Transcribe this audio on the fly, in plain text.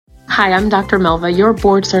Hi, I'm Dr. Melva, your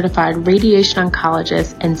board-certified radiation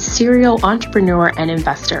oncologist and serial entrepreneur and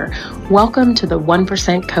investor. Welcome to the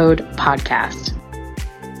 1% Code podcast.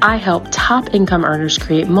 I help top income earners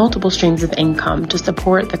create multiple streams of income to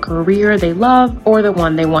support the career they love or the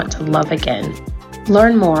one they want to love again.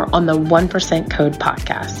 Learn more on the 1% Code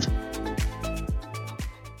podcast.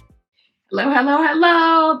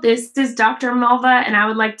 Hello. This is Dr. Melva, and I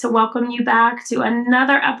would like to welcome you back to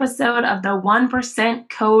another episode of the 1%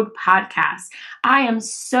 Code podcast. I am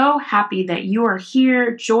so happy that you are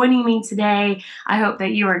here joining me today. I hope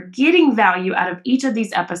that you are getting value out of each of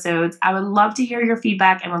these episodes. I would love to hear your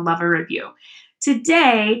feedback and would love a review.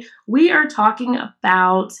 Today, we are talking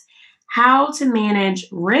about how to manage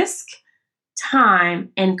risk,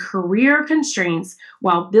 time, and career constraints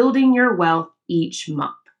while building your wealth each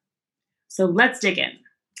month. So let's dig in.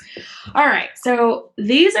 All right, so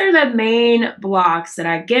these are the main blocks that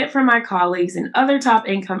I get from my colleagues and other top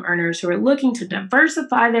income earners who are looking to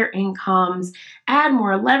diversify their incomes, add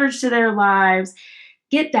more leverage to their lives,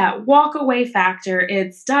 get that walk away factor.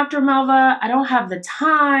 It's Dr. Melva, I don't have the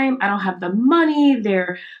time, I don't have the money,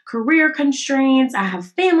 their career constraints, I have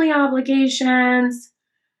family obligations.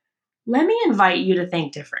 Let me invite you to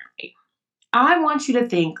think differently. I want you to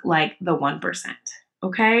think like the 1%,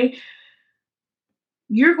 okay?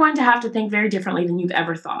 You're going to have to think very differently than you've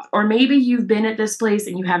ever thought. Or maybe you've been at this place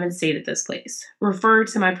and you haven't stayed at this place. Refer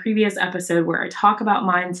to my previous episode where I talk about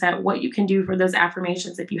mindset, what you can do for those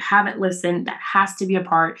affirmations. If you haven't listened, that has to be a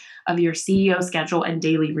part of your CEO schedule and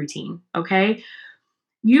daily routine, okay?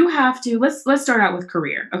 You have to, let's start out with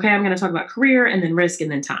career, okay? I'm going to talk about career and then risk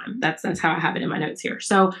and then time. That's how I have it in my notes here.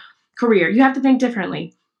 So career, you have to think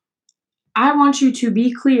differently. I want you to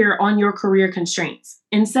be clear on your career constraints.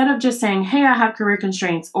 Instead of just saying, hey, I have career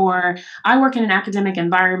constraints, or I work in an academic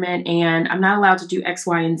environment and I'm not allowed to do X,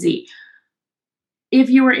 Y, and Z. If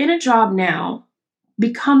you are in a job now,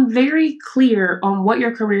 become very clear on what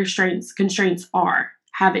your career constraints are.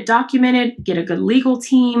 Have it documented, get a good legal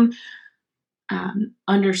team,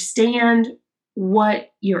 understand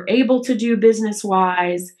what you're able to do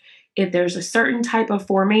business-wise. If there's a certain type of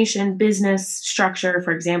formation, business structure,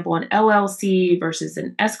 for example, an LLC versus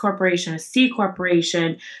an S corporation, a C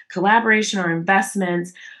corporation, collaboration or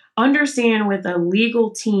investments, understand with a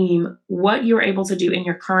legal team what you're able to do in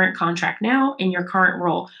your current contract now, in your current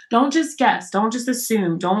role. Don't just guess. Don't just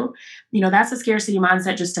assume. That's a scarcity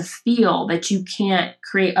mindset, just to feel that you can't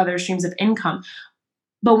create other streams of income.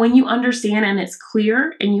 But when you understand and it's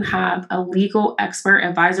clear and you have a legal expert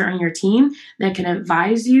advisor on your team that can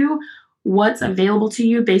advise you what's available to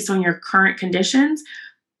you based on your current conditions,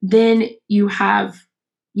 then you have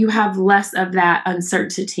less of that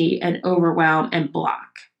uncertainty and overwhelm and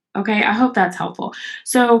block. Okay, I hope that's helpful.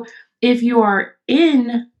 So if you are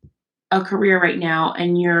in a career right now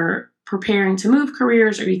and you're preparing to move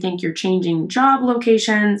careers, or you think you're changing job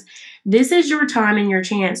locations, this is your time and your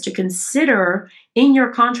chance to consider in your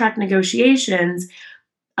contract negotiations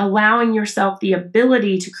allowing yourself the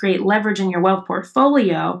ability to create leverage in your wealth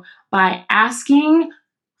portfolio by asking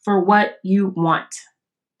for what you want.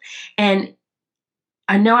 And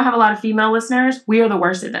I know I have a lot of female listeners. We are the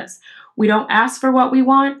worst at this. We don't ask for what we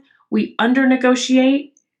want. We under-negotiate.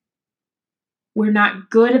 We're not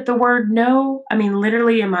good at the word no. I mean,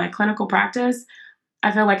 literally in my clinical practice,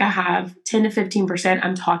 I feel like I have 10 to 15%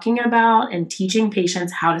 I'm talking about and teaching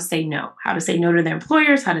patients how to say no to their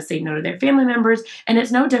employers, how to say no to their family members. And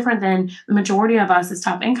it's no different than the majority of us as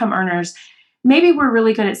top income earners. Maybe we're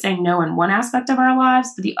really good at saying no in one aspect of our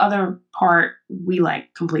lives, but the other part we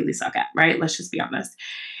completely suck at, right? Let's just be honest.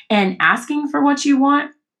 And asking for what you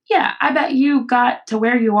want, yeah, I bet you got to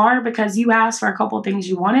where you are because you asked for a couple of things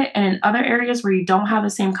you wanted. And in other areas where you don't have the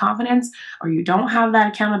same confidence, or you don't have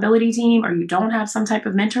that accountability team, or you don't have some type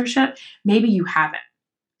of mentorship, maybe you haven't.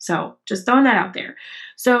 So just throwing that out there.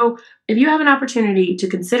 So if you have an opportunity to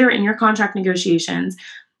consider in your contract negotiations,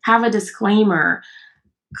 have a disclaimer,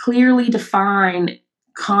 clearly define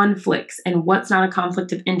conflicts and what's not a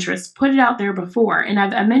conflict of interest. Put it out there before. And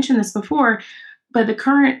I mentioned this before, but the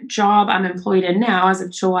current job I'm employed in now, as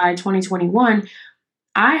of July 2021,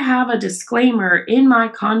 I have a disclaimer in my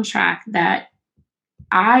contract that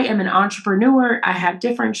I am an entrepreneur. I have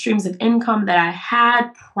different streams of income that I had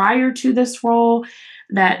prior to this role,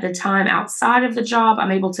 that the time outside of the job,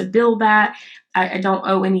 I'm able to build that. I don't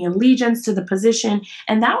owe any allegiance to the position.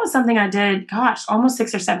 And that was something I did, almost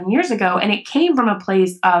 6 or 7 years ago. And it came from a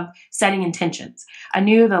place of setting intentions. I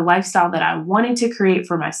knew the lifestyle that I wanted to create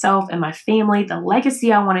for myself and my family, the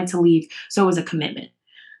legacy I wanted to leave. So it was a commitment.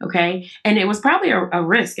 Okay. And it was probably a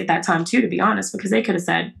risk at that time too, to be honest, because they could have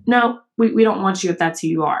said, no, we don't want you if that's who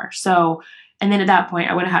you are. So And then at that point,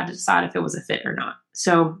 I would have had to decide if it was a fit or not.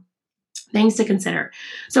 So things to consider.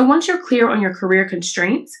 So once you're clear on your career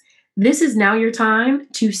constraints, this is now your time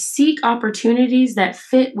to seek opportunities that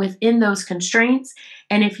fit within those constraints.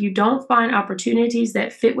 And if you don't find opportunities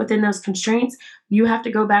that fit within those constraints, you have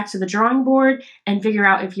to go back to the drawing board and figure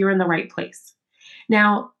out if you're in the right place.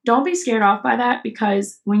 Now, don't be scared off by that,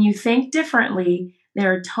 because when you think differently,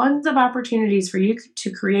 there are tons of opportunities for you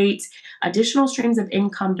to create additional streams of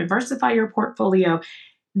income, diversify your portfolio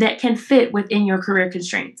that can fit within your career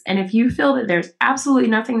constraints. And if you feel that there's absolutely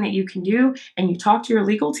nothing that you can do and you talk to your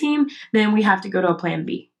legal team, then we have to go to a plan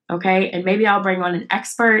B. Okay. And maybe I'll bring on an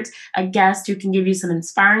expert, a guest who can give you some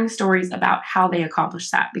inspiring stories about how they accomplish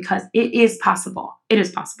that, because it is possible. It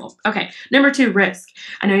is possible. Okay. Number 2, risk.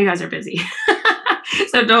 I know you guys are busy.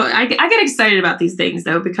 So I get excited about these things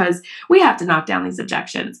though, because we have to knock down these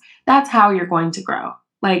objections. That's how you're going to grow.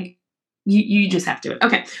 Like you just have to.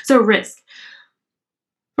 Okay. So risk.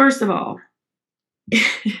 First of all,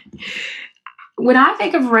 when I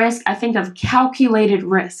think of risk, I think of calculated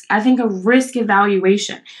risk. I think of risk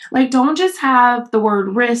evaluation. Like, don't just have the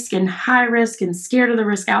word risk and high risk and scared of the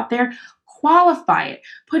risk out there. Qualify it.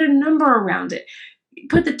 Put a number around it.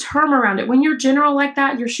 Put the term around it. When you're general like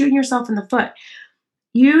that, you're shooting yourself in the foot.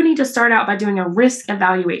 You need to start out by doing a risk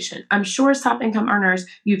evaluation. I'm sure as top income earners,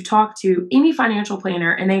 you've talked to any financial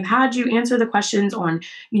planner and they've had you answer the questions on,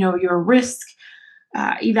 your risk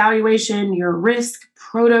evaluation, your risk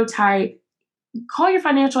prototype. Call your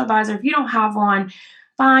financial advisor. If you don't have one,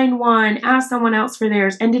 find one, ask someone else for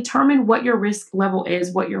theirs, and determine what your risk level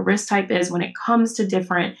is, what your risk type is when it comes to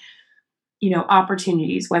different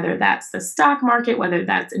opportunities, whether that's the stock market, whether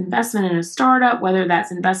that's investment in a startup, whether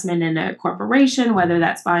that's investment in a corporation, whether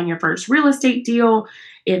that's buying your first real estate deal,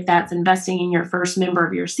 if that's investing in your first member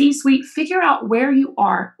of your C-suite. Figure out where you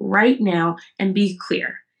are right now and be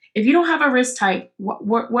clear. If you don't have a risk type,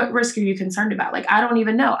 what risk are you concerned about? Like, I don't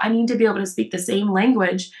even know. I need to be able to speak the same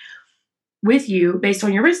language with you based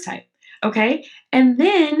on your risk type. Okay. And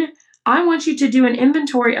then I want you to do an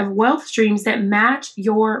inventory of wealth streams that match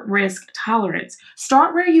your risk tolerance.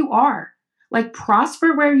 Start where you are, like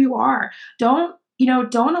prosper where you are. Don't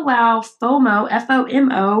allow FOMO,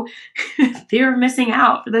 F-O-M-O, fear of missing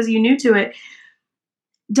out. For those of you new to it,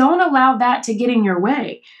 don't allow that to get in your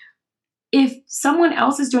way. If someone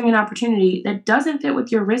else is doing an opportunity that doesn't fit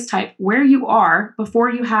with your risk type where you are, before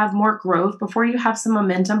you have more growth, before you have some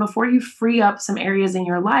momentum, before you free up some areas in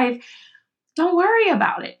your life, don't worry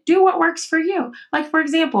about it. Do what works for you. Like, for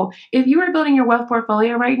example, if you are building your wealth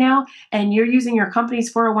portfolio right now and you're using your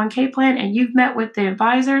company's 401k plan and you've met with the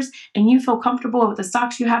advisors and you feel comfortable with the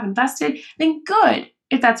stocks you have invested, then good,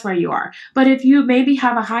 if that's where you are. But if you maybe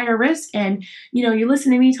have a higher risk and, you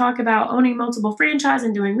listen to me talk about owning multiple franchise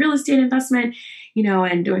and doing real estate investment,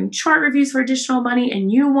 and doing chart reviews for additional money,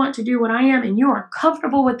 and you want to do what I am and you are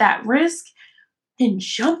comfortable with that risk, then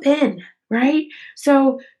jump in, right?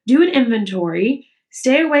 So do an inventory,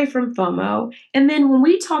 stay away from FOMO. And then when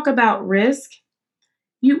we talk about risk,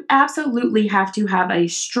 you absolutely have to have a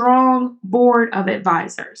strong board of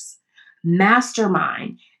advisors,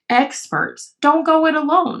 mastermind, experts. Don't go it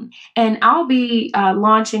alone. And I'll be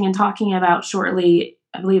launching and talking about shortly,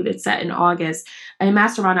 I believe it's set in August, a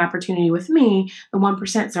mastermind opportunity with me, the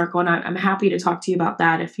 1% Circle. And I'm happy to talk to you about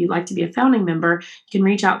that. If you'd like to be a founding member, you can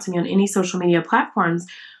reach out to me on any social media platforms.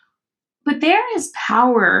 But there is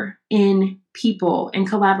power in people and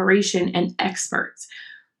collaboration and experts.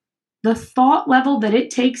 The thought level that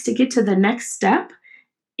it takes to get to the next step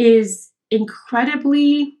is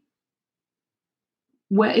incredibly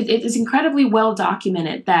well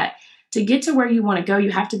documented, that to get to where you want to go,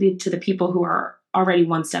 you have to be to the people who are already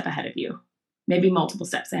one step ahead of you, maybe multiple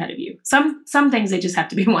steps ahead of you. Some things, they just have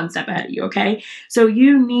to be one step ahead of you, okay? So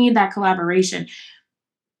you need that collaboration.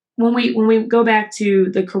 When we go back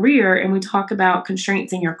to the career and we talk about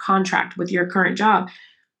constraints in your contract with your current job,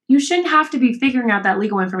 you shouldn't have to be figuring out that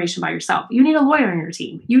legal information by yourself. You need a lawyer on your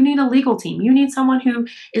team. You need a legal team. You need someone who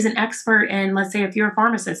is an expert in, let's say if you're a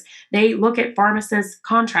pharmacist, they look at pharmacist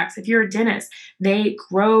contracts. If you're a dentist, they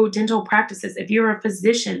grow dental practices. If you're a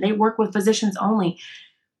physician, they work with physicians only.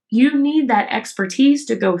 You need that expertise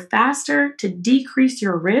to go faster, to decrease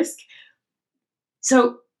your risk.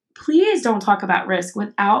 So please don't talk about risk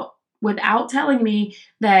without telling me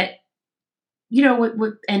that,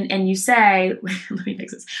 and you say, let me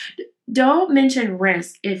fix this. Don't mention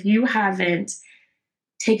risk if you haven't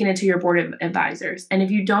taken it to your board of advisors. And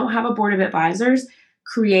if you don't have a board of advisors,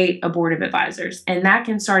 create a board of advisors. And that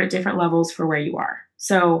can start at different levels for where you are.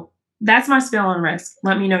 So that's my spill on risk.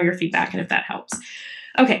 Let me know your feedback and if that helps.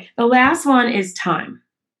 Okay, the last one is time.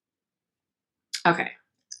 Okay.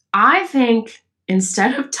 I think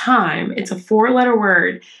instead of time, it's a 4-letter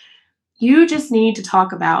word. You just need to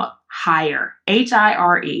talk about hire,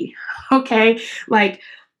 HIRE. Okay. Like,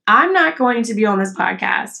 I'm not going to be on this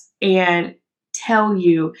podcast and tell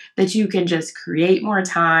you that you can just create more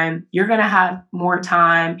time. You're going to have more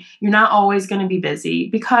time. You're not always going to be busy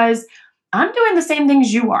because I'm doing the same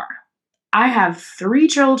things you are. I have 3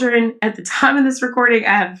 children at the time of this recording.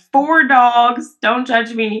 I have 4 dogs. Don't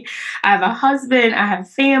judge me. I have a husband. I have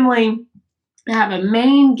family. I have a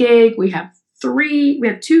main gig. We have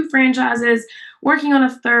 2 franchises, working on a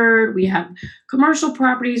third. We have commercial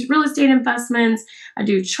properties, real estate investments. I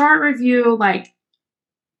do chart review. Like,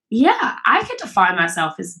 yeah, I could define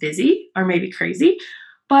myself as busy or maybe crazy,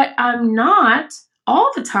 but I'm not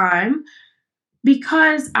all the time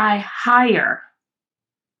because I hire.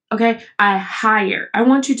 Okay, I hire. I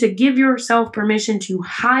want you to give yourself permission to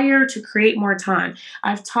hire to create more time.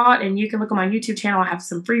 I've taught, and you can look on my YouTube channel. I have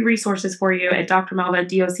some free resources for you at Dr. Melva,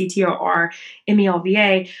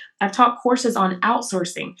 DoctorMelva. I've taught courses on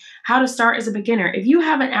outsourcing, how to start as a beginner. If you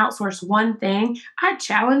haven't outsourced one thing, I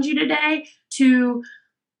challenge you today to,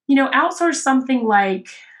 outsource something like,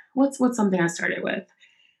 what's something I started with?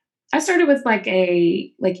 I started with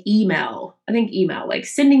email. I think email, like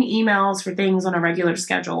sending emails for things on a regular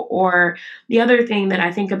schedule. Or the other thing that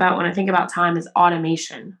I think about when I think about time is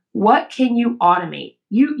automation. What can you automate?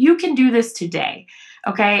 You can do this today.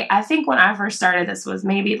 Okay. I think when I first started, this was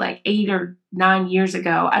maybe like 8 or 9 years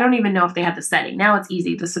ago. I don't even know if they had the setting. Now it's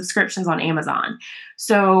easy. The subscription's on Amazon.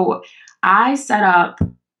 So I set up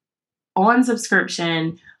on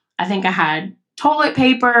subscription. I think I had toilet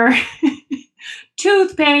paper,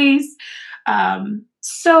 toothpaste,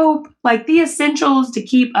 soap, like the essentials to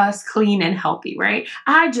keep us clean and healthy, right?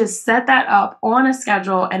 I just set that up on a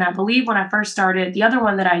schedule. And I believe when I first started, the other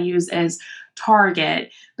one that I use is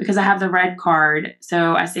Target because I have the red card.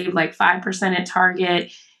 So I save like 5% at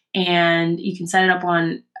Target, and you can set it up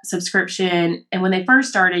on subscription. And when they first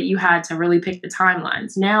started, you had to really pick the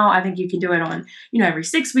timelines. Now I think you can do it on, every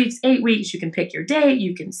 6 weeks, 8 weeks. You can pick your date,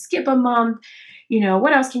 you can skip a month.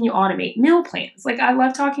 What else can you automate? Meal plans. Like, I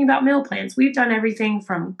love talking about meal plans. We've done everything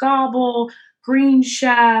from Gobble, Green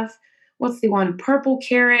Chef, what's the one? Purple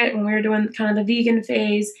Carrot when we were doing kind of the vegan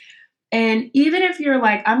phase. And even if you're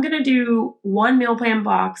like, I'm going to do one meal plan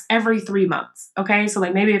box every 3 months. Okay. So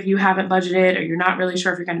like maybe if you haven't budgeted or you're not really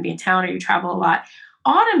sure if you're going to be in town or you travel a lot,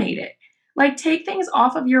 automate it. Like, take things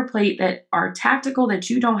off of your plate that are tactical that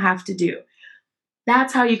you don't have to do.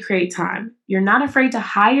 That's how you create time. You're not afraid to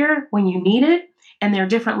hire when you need it. And there are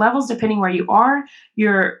different levels depending where you are.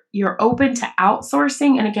 You're open to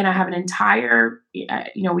outsourcing. And again, I have an entire,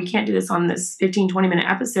 we can't do this on this 15, 20-minute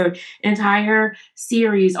episode, an entire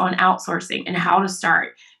series on outsourcing and how to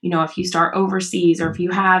start. If you start overseas, or if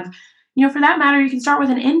you have, for that matter, you can start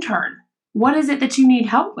with an intern. What is it that you need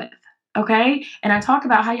help with? Okay. And I talk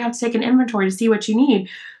about how you have to take an inventory to see what you need.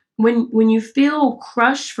 When you feel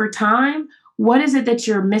crushed for time, what is it that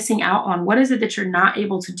you're missing out on? What is it that you're not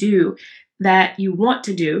able to do that you want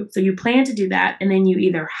to do? So you plan to do that, and then you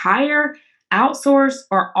either hire, outsource,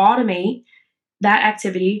 or automate that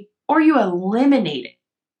activity, or you eliminate it.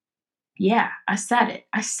 Yeah, I said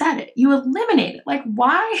it. You eliminate it. Like,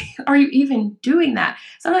 why are you even doing that?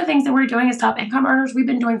 Some of the things that we're doing as top income earners, we've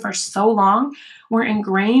been doing for so long. We're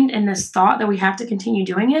ingrained in this thought that we have to continue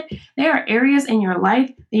doing it. There are areas in your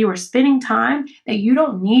life that you are spending time that you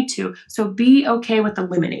don't need to. So be okay with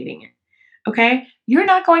eliminating it. Okay? You're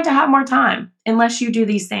not going to have more time unless you do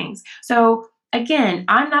these things. So again,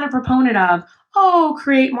 I'm not a proponent of,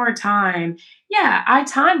 create more time. Yeah, I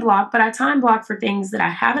time block, but I time block for things that I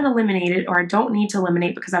haven't eliminated or I don't need to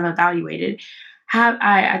eliminate because I've evaluated.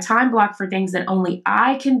 I time block for things that only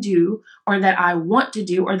I can do, or that I want to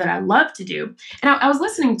do, or that I love to do. And I was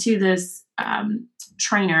listening to this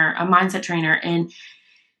trainer, a mindset trainer, and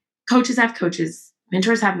coaches have coaches,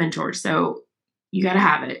 mentors have mentors. So you got to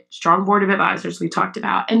have it. Strong board of advisors we talked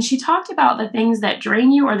about. And she talked about the things that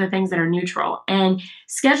drain you or the things that are neutral, and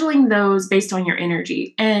scheduling those based on your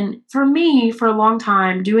energy. And for me, for a long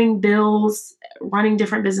time, doing bills, running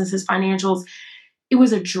different businesses, financials, it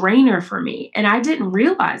was a drainer for me. And I didn't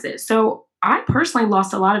realize it. So I personally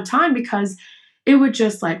lost a lot of time because it would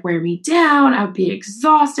just like wear me down. I would be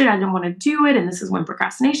exhausted. I didn't want to do it. And this is when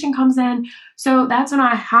procrastination comes in. So that's when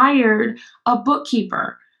I hired a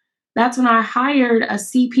bookkeeper. That's when I hired a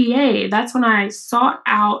CPA. That's when I sought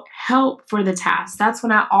out help for the task. That's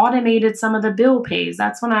when I automated some of the bill pays.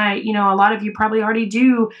 That's when a lot of you probably already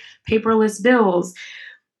do paperless bills,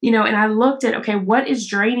 and I looked at, okay, what is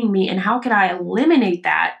draining me and how can I eliminate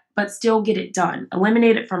that but still get it done.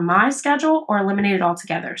 Eliminate it from my schedule or eliminate it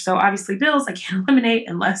altogether. So obviously bills I can't eliminate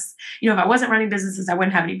unless, if I wasn't running businesses, I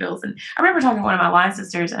wouldn't have any bills. And I remember talking to one of my line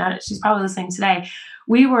sisters, and she's probably listening today.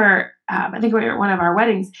 We were, I think we were at one of our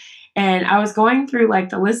weddings, and I was going through like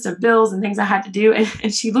the list of bills and things I had to do.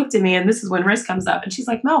 And she looked at me, and this is when risk comes up. And she's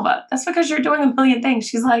like, Melva, that's because you're doing a million things.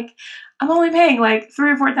 She's like, I'm only paying like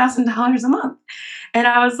 $3,000 or $4,000 a month. And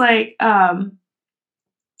I was like,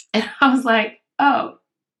 oh,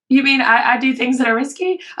 you mean I do things that are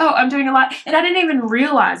risky? Oh, I'm doing a lot. And I didn't even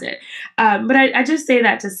realize it. But I just say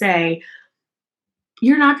that to say,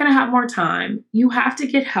 you're not going to have more time. You have to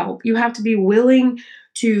get help. You have to be willing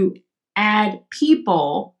to add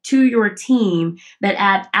people to your team that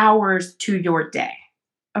add hours to your day.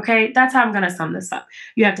 Okay, that's how I'm going to sum this up.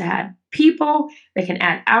 You have to have people that can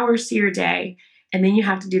add hours to your day, and then you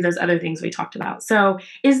have to do those other things we talked about. So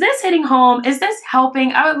is this hitting home? Is this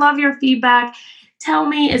helping? I would love your feedback. Tell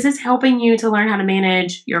me, is this helping you to learn how to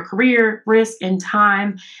manage your career, risk, and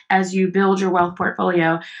time as you build your wealth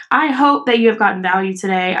portfolio? I hope that you have gotten value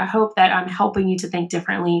today. I hope that I'm helping you to think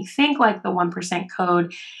differently. Think like the 1%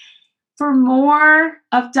 Code. For more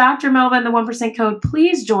of Dr. Melva and the 1% Code,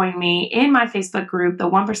 please join me in my Facebook group, the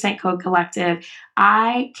 1% Code Collective.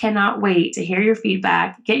 I cannot wait to hear your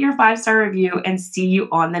feedback, get your 5-star review, and see you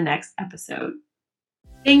on the next episode.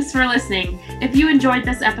 Thanks for listening. If you enjoyed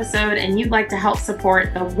this episode and you'd like to help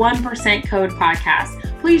support the 1% Code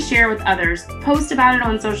podcast, please share with others, post about it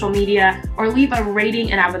on social media, or leave a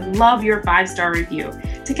rating, and I would love your 5-star review.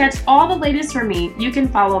 To catch all the latest from me, you can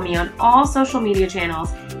follow me on all social media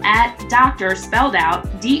channels at Dr. spelled out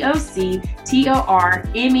DoctorMelva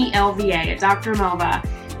at Dr. Melva.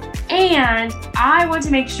 And I want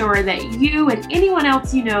to make sure that you and anyone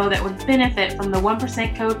else you know that would benefit from the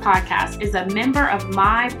 1% Code podcast is a member of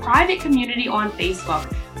my private community on Facebook,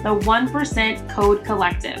 the 1% Code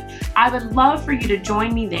Collective. I would love for you to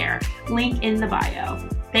join me there. Link in the bio.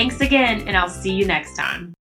 Thanks again, and I'll see you next time.